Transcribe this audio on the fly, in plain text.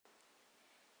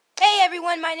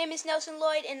everyone, my name is Nelson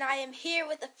Lloyd, and I am here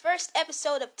with the first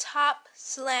episode of Top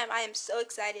Slam. I am so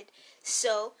excited.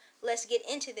 So, let's get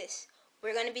into this.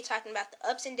 We're going to be talking about the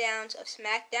ups and downs of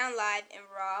SmackDown Live and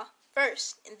Raw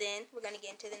first, and then we're going to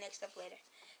get into the next stuff later.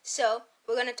 So,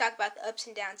 we're going to talk about the ups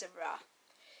and downs of Raw.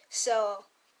 So,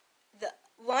 the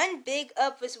one big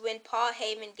up was when Paul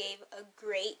Heyman gave a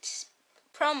great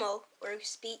promo or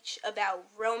speech about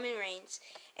Roman Reigns,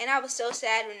 and I was so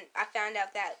sad when I found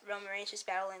out that Roman Reigns was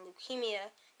battling leukemia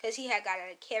because he had got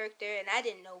out of character and I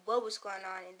didn't know what was going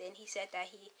on. And then he said that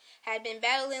he had been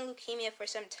battling leukemia for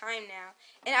some time now,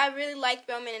 and I really liked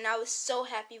Roman, and I was so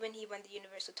happy when he won the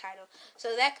Universal title,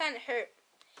 so that kind of hurt.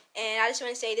 And I just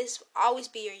want to say this will always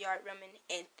be your yard, Roman,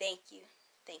 and thank you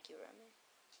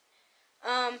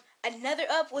Roman. Another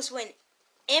up was when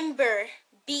Ember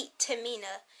beat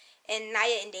Tamina and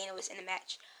Nia and Dana was in the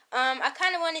match. I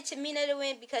kind of wanted Tamina to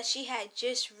win because she had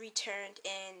just returned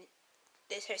and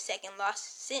this her second loss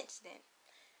since then.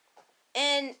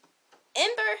 And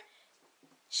Ember,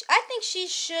 I think she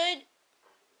should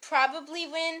probably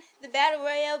win the Battle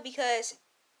Royale because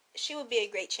she would be a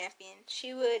great champion.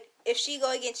 She would, if she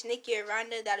go against Nikki or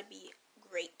Ronda, that would be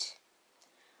great.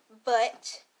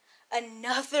 But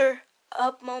another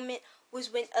up moment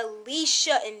was when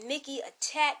Alicia and Mickey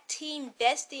attacked Team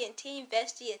Bestie, and Team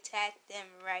Bestie attacked them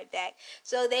right back.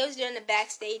 So they was doing the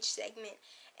backstage segment,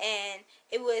 and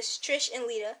it was Trish and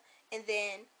Lita, and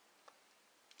then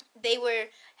they were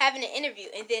having an interview,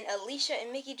 and then Alicia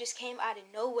and Mickey just came out of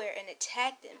nowhere and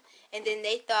attacked them, and then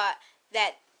they thought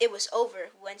that it was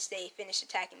over once they finished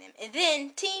attacking them. And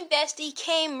then Team Bestie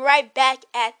came right back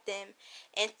at them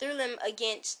and threw them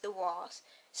against the walls.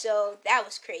 So that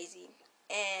was crazy.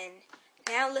 And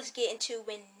now let's get into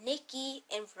when Nikki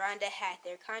and Ronda had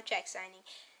their contract signing.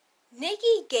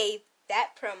 Nikki gave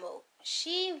that promo.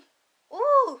 She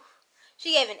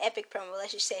gave an epic promo,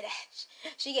 let's just say that.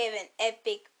 She gave an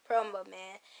epic promo,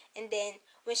 man. And then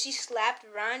when she slapped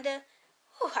Ronda,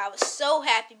 I was so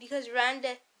happy because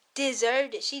Ronda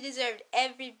deserved it. She deserved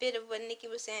every bit of what Nikki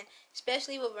was saying,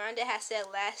 especially what Ronda had said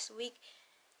last week.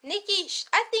 Nikki,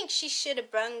 I think she should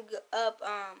have brung up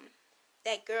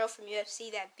that girl from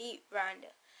UFC that beat Ronda.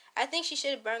 I think she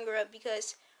should have brung her up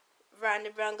because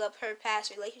Ronda brung up her past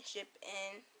relationship,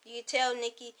 and you could tell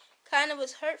Nikki kind of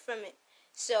was hurt from it.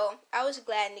 So I was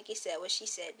glad Nikki said what she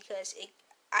said because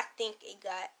I think it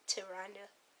got to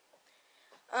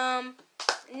Ronda.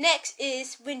 Next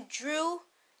is when Drew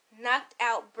knocked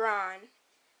out Braun.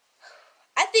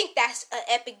 I think that's an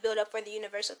epic build-up for the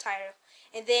Universal title.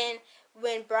 And then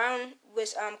when Braun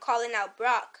was calling out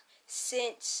Brock,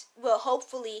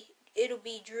 hopefully it'll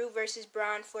be Drew versus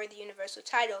Braun for the Universal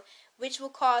title, which will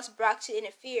cause Brock to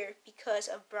interfere because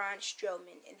of Braun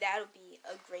Strowman, and that'll be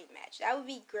a great match. That would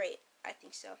be great. I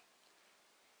think so.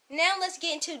 Now let's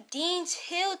get into Dean's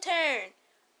heel turn.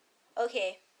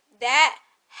 Okay, that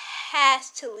has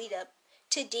to lead up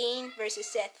to Dean versus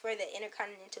Seth for the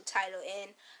Intercontinental title in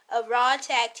a Raw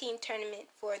Tag Team tournament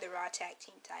for the Raw Tag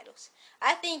Team titles.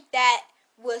 I think that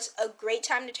was a great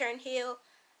time to turn heel.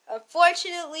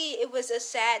 Unfortunately, it was a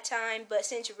sad time, but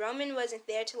since Roman wasn't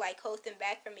there to hold them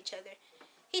back from each other,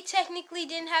 he technically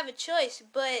didn't have a choice.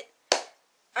 But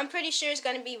I'm pretty sure it's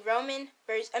going to be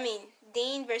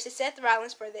Dean versus Seth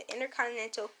Rollins for the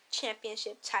Intercontinental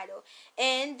Championship title,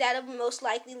 and that'll most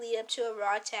likely lead up to a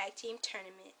Raw Tag Team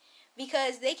tournament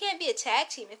because they can't be a tag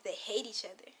team if they hate each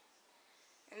other.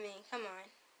 I mean, come on.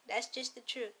 That's just the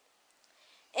truth.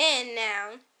 And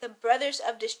now, the Brothers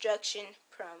of Destruction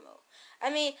promo. I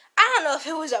mean, I don't know if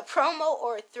it was a promo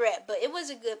or a threat, but it was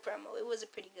a good promo. It was a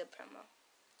pretty good promo.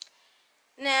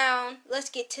 Now, let's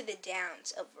get to the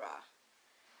downs of Raw.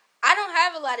 I don't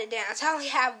have a lot of downs. I only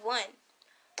have one.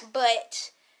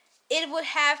 But it would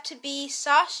have to be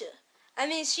Sasha. I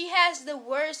mean, she has the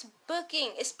worst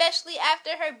booking, especially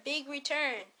after her big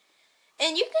return.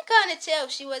 And you can kind of tell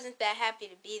she wasn't that happy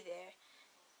to be there.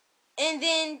 And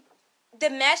then the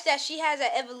match that she has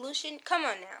at Evolution, come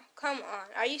on now. Come on.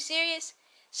 Are you serious?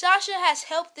 Sasha has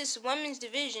helped this women's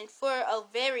division for a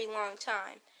very long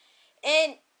time.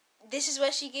 And this is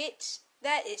what she gets?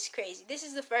 That is crazy. This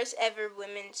is the first ever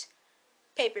women's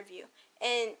pay-per-view.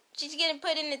 And she's getting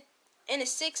put in a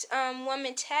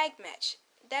 6-woman tag match.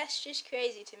 That's just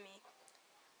crazy to me.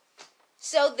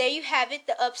 So there you have it,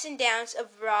 the ups and downs of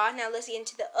Raw. Now let's get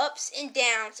into the ups and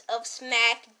downs of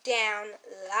SmackDown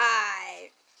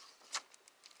Live.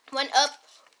 One up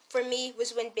for me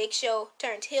was when Big Show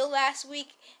turned heel last week,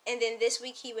 and then this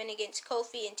week he went against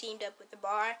Kofi and teamed up with The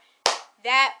Bar.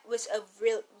 That was a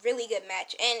really good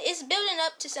match, and it's building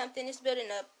up to something. It's building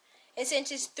up. And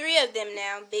since it's 3 of them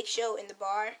now, Big Show and The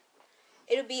Bar,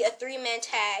 it'll be a 3-man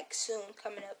tag soon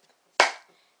coming up.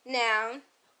 Now,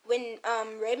 when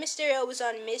Rey Mysterio was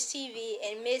on Miz TV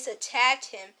and Miz attacked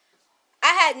him,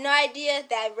 I had no idea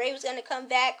that Rey was gonna come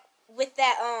back with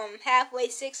that halfway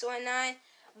 619,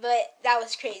 but that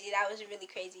was crazy. That was really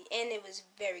crazy, and it was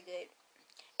very good.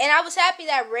 And I was happy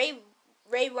that Rey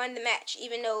won the match,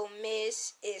 even though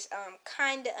Miz is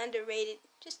kind of underrated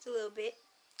just a little bit.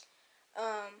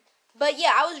 But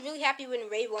yeah, I was really happy when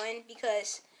Rey won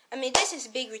because I mean this is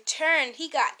a big return. He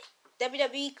got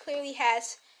WWE clearly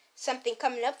has something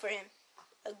coming up for him,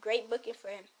 a great booking for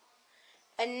him.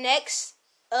 And next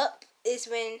up is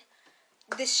when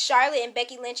the Charlotte and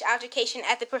Becky Lynch altercation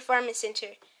at the Performance Center.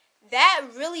 That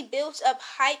really builds up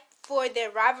hype for their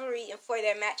rivalry and for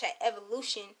their match at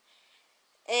Evolution.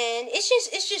 And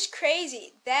it's just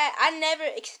crazy that I never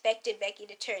expected Becky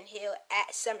to turn heel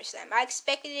at SummerSlam. I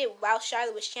expected it while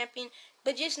Charlotte was champion,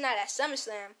 but just not at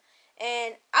SummerSlam.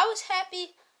 And I was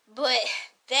happy, but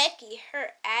Becky, her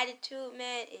attitude,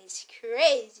 man, is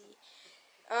crazy.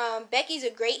 Becky's a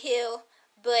great heel,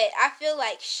 but I feel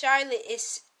like Charlotte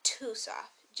is too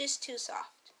soft, just too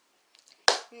soft.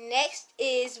 Next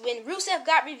is when Rusev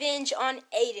got revenge on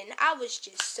Aiden. I was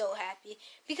just so happy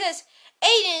because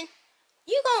Aiden,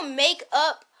 you gonna make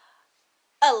up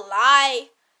a lie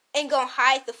and gonna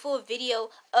hide the full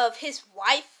video of his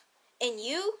wife and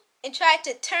you and try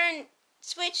to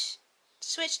switch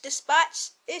the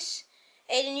spots?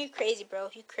 Aiden, you crazy, bro.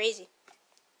 You crazy.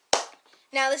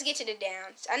 Now let's get to the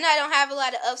downs. I know I don't have a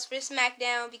lot of ups for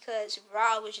SmackDown because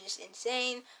Raw was just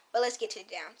insane, but let's get to the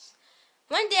downs.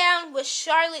 One down was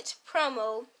Charlotte's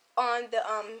promo on the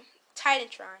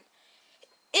Titantron.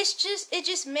 It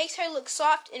just makes her look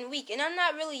soft and weak, and I'm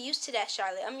not really used to that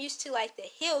Charlotte. I'm used to like the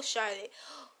heel Charlotte,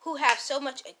 who have so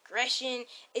much aggression.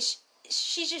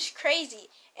 She's just crazy,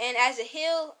 and as a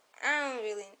heel, I don't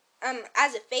really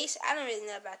as a face, I don't really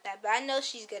know about that, but I know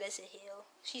she's good as a heel.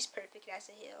 She's perfect as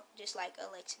a heel, just like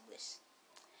Alexa Bliss.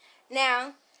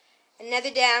 Now, another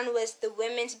down was the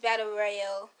women's battle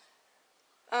royale.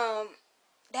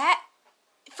 That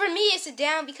for me it's a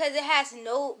down because it has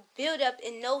no build up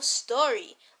and no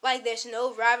story. Like there's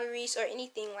no rivalries or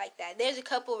anything like that. There's a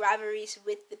couple rivalries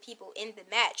with the people in the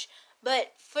match,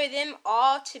 but for them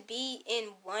all to be in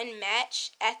one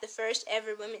match at the first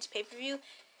ever women's pay-per-view,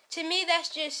 to me that's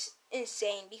just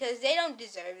insane because they don't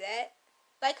deserve that.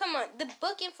 Like come on, the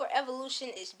booking for Evolution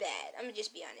is bad. I'm gonna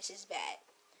just be honest, it's bad.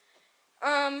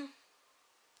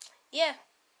 Yeah.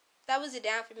 That was a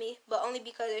down for me, but only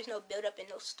because there's no build up and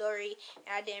no story,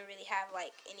 and I didn't really have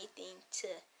like anything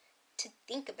to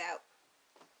think about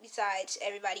besides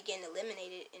everybody getting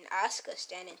eliminated and Asuka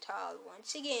standing tall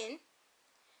once again.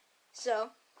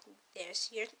 So there's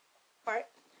your part.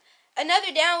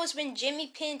 Another down was when Jimmy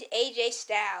pinned AJ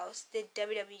Styles, the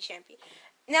WWE champion.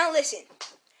 Now listen,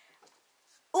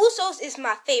 Usos is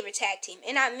my favorite tag team,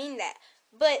 and I mean that,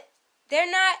 but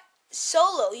they're not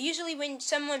solo. Usually when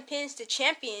someone pins the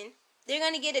champion, they're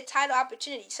going to get a title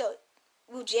opportunity. So,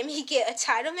 will Jimmy get a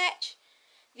title match?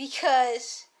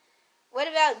 Because, what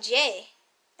about Jay?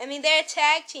 I mean, they're a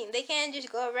tag team. They can't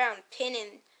just go around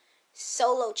pinning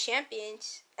solo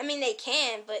champions. I mean, they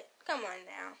can, but come on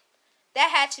now. That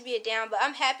had to be a down, but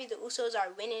I'm happy the Usos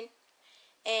are winning.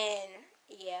 And,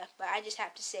 yeah, but I just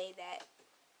have to say that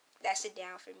that's a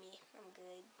down for me. I'm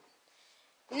good.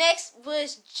 Next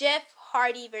was Jeff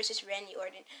Hardy versus Randy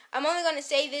Orton. I'm only going to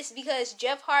say this because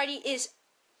Jeff Hardy is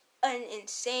an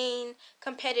insane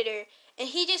competitor, and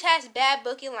he just has bad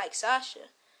booking like Sasha.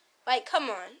 Like, come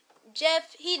on.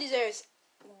 Jeff, he deserves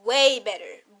way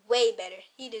better. Way better.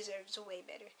 He deserves way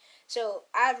better. So,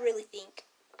 I really think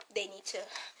they need to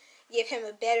give him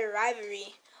a better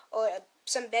rivalry or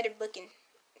some better booking.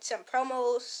 Some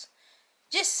promos.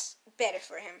 Just better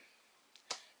for him.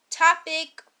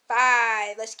 Topic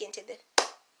 5. Let's get into the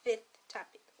 5th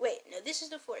topic. Wait, no, this is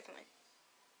the 4th one.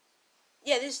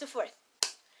 Yeah, this is the 4th.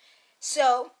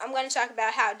 So, I'm going to talk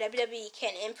about how WWE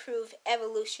can improve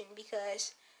Evolution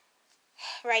because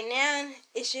right now,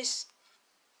 it's just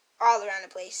all around the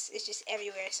place. It's just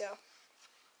everywhere. So,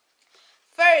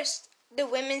 first, the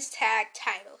women's tag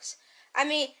titles. I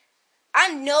mean,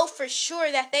 I know for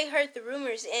sure that they heard the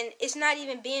rumors and it's not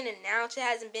even being announced. It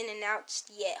hasn't been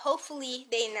announced yet. Hopefully,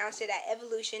 they announce it at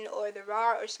Evolution or the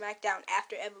Raw or SmackDown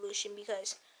after Evolution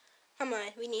because come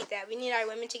on, we need that. We need our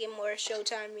women to get more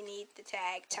showtime. We need the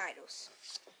tag titles.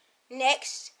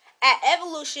 Next, at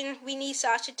Evolution, we need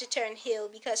Sasha to turn heel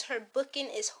because her booking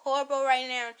is horrible right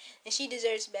now and she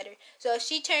deserves better. So if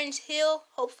she turns heel,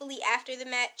 hopefully after the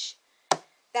match,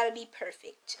 that'll be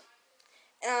perfect.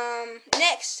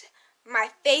 Next,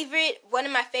 one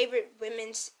of my favorite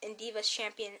women's and divas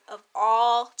champion of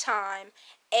all time,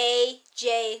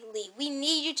 AJ Lee. We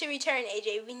need you to return,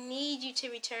 AJ. We need you to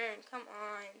return. Come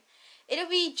on. It'll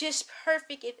be just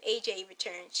perfect if AJ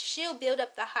returns. She'll build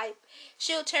up the hype.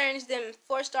 She'll turn them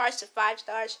 4 stars to 5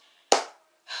 stars.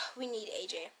 We need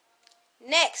AJ.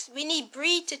 Next, we need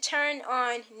Brie to turn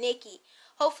on Nikki.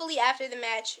 Hopefully after the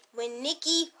match, when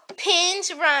Nikki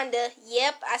pins Ronda,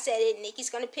 yep, I said it, Nikki's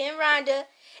going to pin Ronda,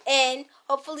 and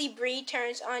hopefully Brie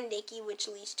turns on Nikki, which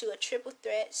leads to a triple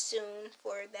threat soon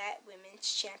for that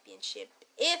women's championship.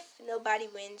 If nobody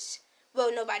wins,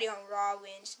 well, nobody on Raw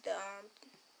wins the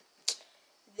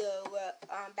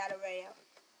Battle Royale.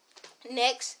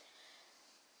 Next,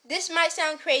 this might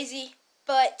sound crazy,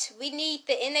 but we need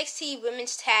the NXT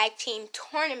Women's Tag Team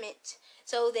Tournament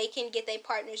so they can get their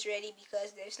partners ready,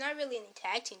 because there's not really any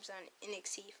tag teams on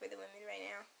NXT for the women right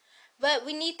now. But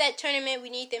we need that tournament. We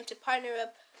need them to partner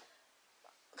up,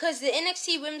 because the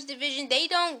NXT Women's Division, they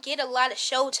don't get a lot of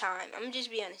showtime. I'm just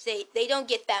being honest. They don't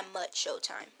get that much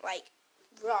showtime like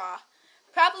Raw.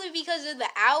 Probably because of the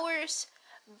hours,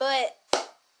 but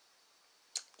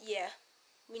yeah,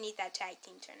 we need that tag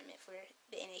team tournament for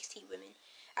the NXT women.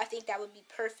 I think that would be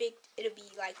perfect. It'll be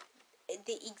like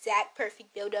the exact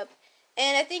perfect build-up.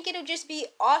 And I think it'll just be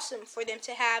awesome for them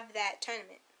to have that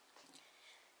tournament.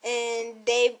 And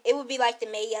it would be like the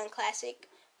Mae Young Classic,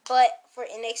 but for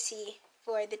NXT,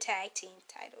 for the tag team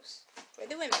titles. For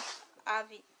the women,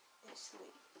 obviously.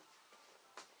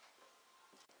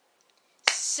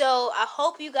 So, I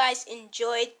hope you guys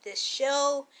enjoyed the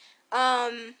show.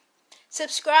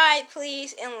 Subscribe,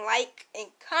 please, and like and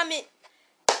comment.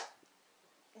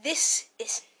 This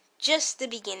is just the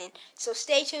beginning. So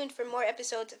stay tuned for more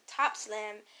episodes of Top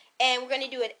Slam. And we're going to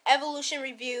do an Evolution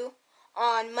review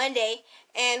on Monday.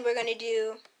 And we're going to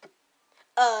do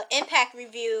an Impact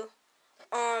review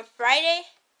on Friday.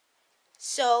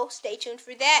 So stay tuned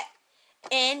for that.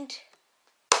 And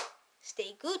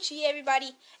stay Gucci, everybody.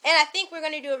 And I think we're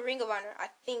going to do a Ring of Honor.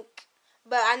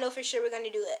 But I know for sure we're going to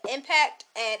do an Impact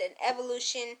and an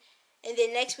Evolution. And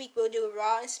then next week we'll do a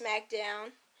Raw and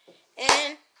SmackDown.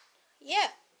 And yeah.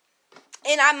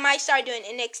 And I might start doing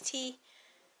NXT,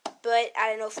 but I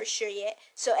don't know for sure yet.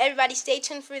 So everybody stay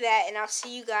tuned for that, and I'll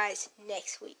see you guys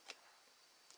next week.